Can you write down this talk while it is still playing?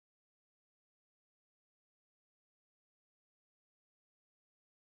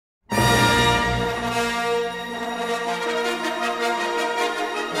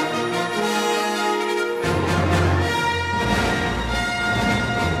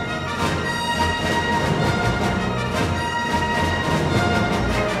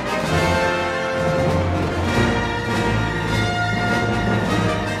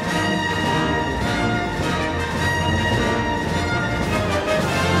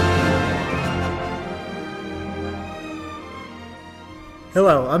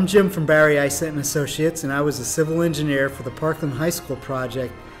Hello, I'm Jim from Barry Isett & Associates, and I was a civil engineer for the Parkland High School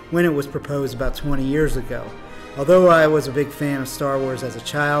project when it was proposed about 20 years ago. Although I was a big fan of Star Wars as a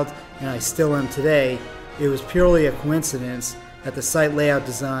child, and I still am today, it was purely a coincidence that the site layout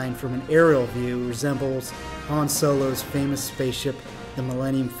design from an aerial view resembles Han Solo's famous spaceship, the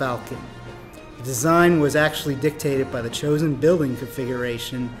Millennium Falcon. The design was actually dictated by the chosen building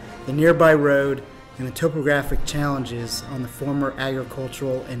configuration, the nearby road, and the topographic challenges on the former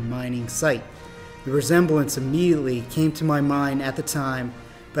agricultural and mining site. The resemblance immediately came to my mind at the time,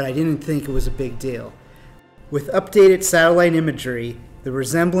 but I didn't think it was a big deal. With updated satellite imagery, the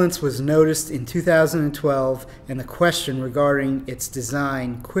resemblance was noticed in 2012, and the question regarding its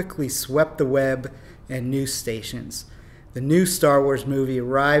design quickly swept the web and news stations. The new Star Wars movie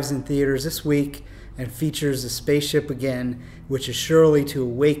arrives in theaters this week and features the spaceship again, which is surely to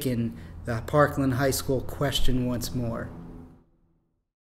awaken the Parkland High School question once more.